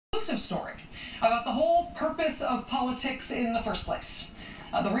exclusive story about the whole purpose of politics in the first place.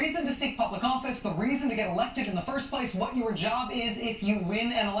 The reason to seek public office, the reason to get elected in the first place, what your job is if you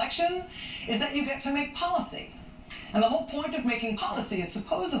win an election, is that you get to make policy. And the whole point of making policy is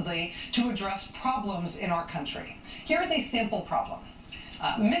supposedly to address problems in our country. Here's a simple problem.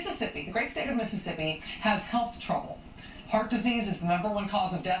 Mississippi, the great state of Mississippi, has health trouble. Heart disease is the #1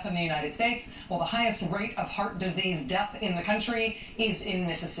 cause of death in the United States. Well, the highest rate of heart disease death in the country is in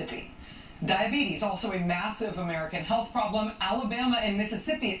Mississippi. Diabetes, also a massive American health problem. Alabama and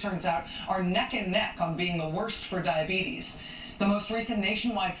Mississippi, it turns out, are neck and neck on being the worst for diabetes. The most recent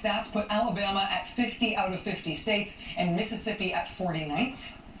nationwide stats put Alabama at 50 out of 50 states and Mississippi at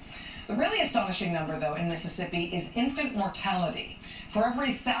 49th. The really astonishing number, though, in Mississippi is infant mortality. For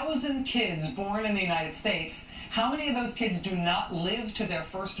every 1,000 kids born in the United States, how many of those kids do not live to their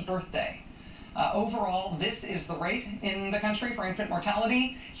first birthday? Overall, this is the rate in the country for infant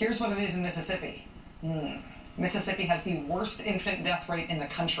mortality. Here's what it is in Mississippi. Mississippi has the worst infant death rate in the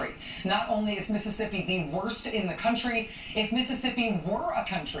country. Not only is Mississippi the worst in the country, if Mississippi were a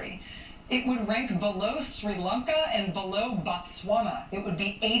country, it would rank below Sri Lanka and below Botswana. It would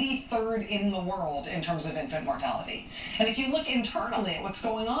be 83rd in the world in terms of infant mortality. And if you look internally at what's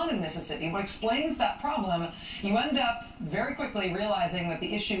going on in Mississippi, what explains that problem, you end up very quickly realizing that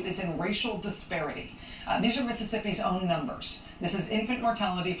the issue is in racial disparity. These are Mississippi's own numbers. This is infant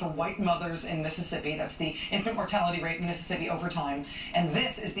mortality for white mothers in Mississippi. That's the infant mortality rate in Mississippi over time. And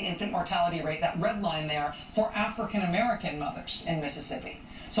this is the infant mortality rate, that red line there, for African American mothers in Mississippi.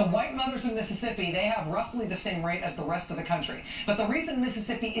 So white mothers in Mississippi, they have roughly the same rate as the rest of the country. But the reason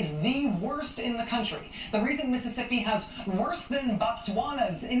Mississippi is the worst in the country, the reason Mississippi has worse than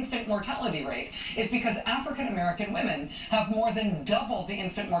Botswana's infant mortality rate, is because African American women have more than double the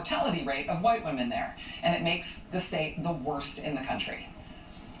infant mortality rate of white women there. And it makes the state the worst in the country.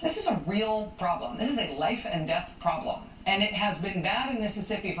 This is a real problem. This is a life and death problem. And it has been bad in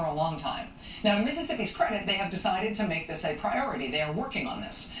Mississippi for a long time. Now, to Mississippi's credit, they have decided to make this a priority. They are working on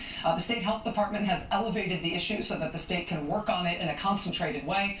this. The state health department has elevated the issue so that the state can work on it in a concentrated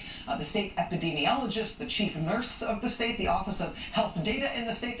way. The state epidemiologist, the chief nurse of the state, the Office of Health Data in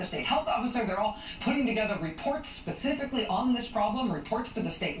the state health officer, they're all putting together reports specifically on this problem, reports to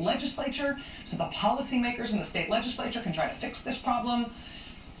the state legislature, so the policymakers in the state legislature can try to fix this problem.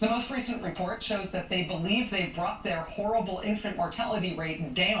 The most recent report shows that they believe they brought their horrible infant mortality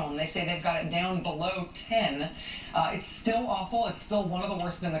rate down. They say they've got it down below 10. It's still awful. It's still one of the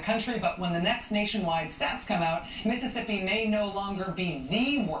worst in the country. But when the next nationwide stats come out, Mississippi may no longer be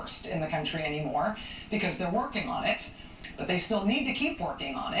the worst in the country anymore because they're working on it. But they still need to keep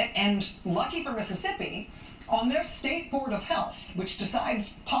working on it. And lucky for Mississippi, on their state board of health, which decides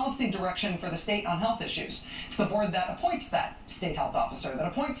policy direction for the state on health issues. It's the board that appoints that state health officer, that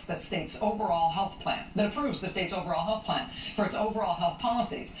appoints the state's overall health plan, that approves the state's overall health plan for its overall health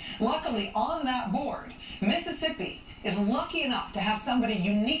policies. Luckily, on that board, Mississippi is lucky enough to have somebody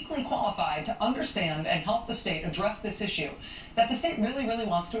uniquely qualified to understand and help the state address this issue that the state really, really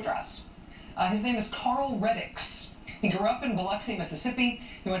wants to address. His name is Carl Reddix. He grew up in Biloxi, Mississippi.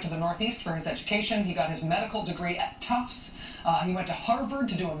 He went to the Northeast for his education. He got his medical degree at Tufts. He went to Harvard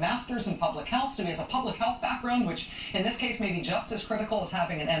to do a master's in public health, so he has a public health background, which in this case may be just as critical as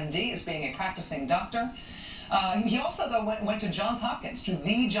having an MD, as being a practicing doctor. He also, though, went to Johns Hopkins, to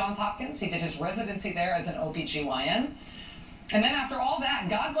the Johns Hopkins. He did his residency there as an OBGYN. And then after all that,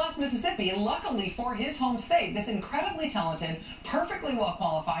 God bless Mississippi, luckily for his home state, this incredibly talented, perfectly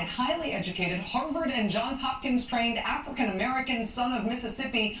well-qualified, highly educated, Harvard and Johns Hopkins trained African-American son of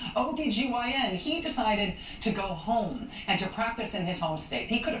Mississippi, OBGYN, he decided to go home and to practice in his home state.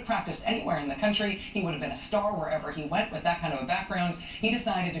 He could have practiced anywhere in the country. He would have been a star wherever he went with that kind of a background. He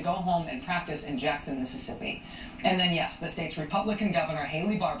decided to go home and practice in Jackson, Mississippi. And then, yes, the state's Republican governor,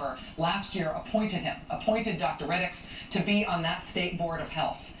 Haley Barbour, last year appointed Dr. Reddix to be on that state board of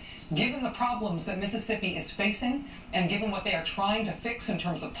health. Given the problems that Mississippi is facing, and given what they are trying to fix in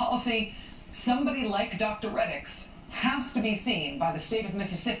terms of policy, somebody like Dr. Reddix has to be seen by the state of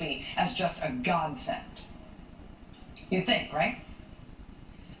Mississippi as just a godsend. You'd think, right?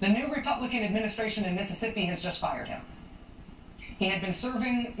 The new Republican administration in Mississippi has just fired him. He had been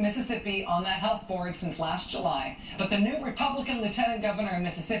serving Mississippi on that health board since last July, but the new Republican lieutenant governor in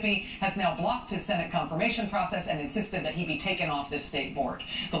Mississippi has now blocked his Senate confirmation process and insisted that he be taken off this state board.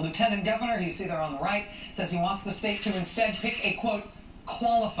 The lieutenant governor, you see there on the right, says he wants the state to instead pick a, quote,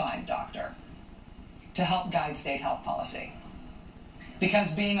 qualified doctor to help guide state health policy.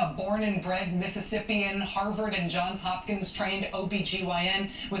 Because being a born and bred Mississippian, Harvard and Johns Hopkins trained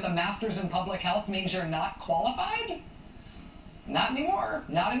OBGYN with a master's in public health means you're not qualified? Not anymore.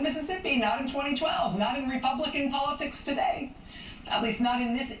 Not in Mississippi, not in 2012, not in Republican politics today. At least not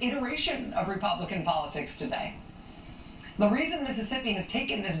in this iteration of Republican politics today. The reason Mississippi has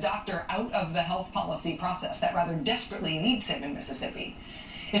taken this doctor out of the health policy process that rather desperately needs him in Mississippi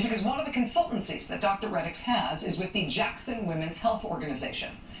is because one of the consultancies that Dr. Reddix has is with the Jackson Women's Health Organization.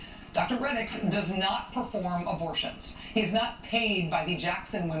 Dr. Reddix does not perform abortions. He's not paid by the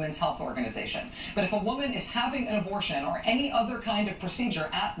Jackson Women's Health Organization. But if a woman is having an abortion or any other kind of procedure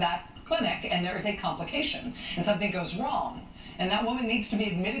at that clinic and there is a complication and something goes wrong and that woman needs to be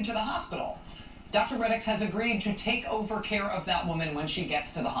admitted to the hospital, Dr. Reddix has agreed to take over care of that woman when she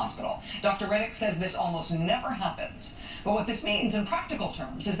gets to the hospital. Dr. Reddix says this almost never happens. But what this means in practical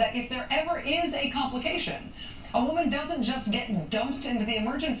terms is that if there ever is a complication, a woman doesn't just get dumped into the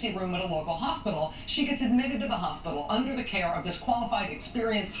emergency room at a local hospital. She gets admitted to the hospital under the care of this qualified,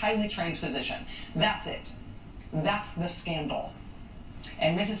 experienced, highly trained physician. That's it. That's the scandal.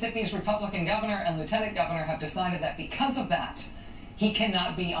 And Mississippi's Republican governor and lieutenant governor have decided that because of that, he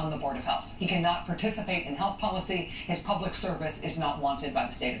cannot be on the Board of Health. He cannot participate in health policy. His public service is not wanted by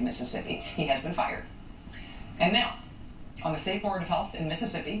the state of Mississippi. He has been fired. And now, on the State Board of Health in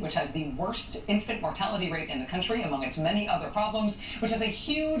Mississippi, which has the worst infant mortality rate in the country among its many other problems, which has a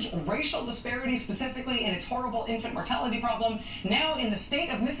huge racial disparity specifically in its horrible infant mortality problem, now in the state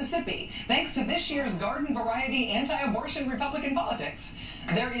of Mississippi, thanks to this year's garden variety anti-abortion Republican politics,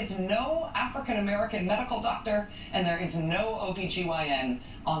 there is no African-American medical doctor and there is no OBGYN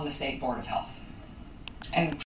on the State Board of Health. And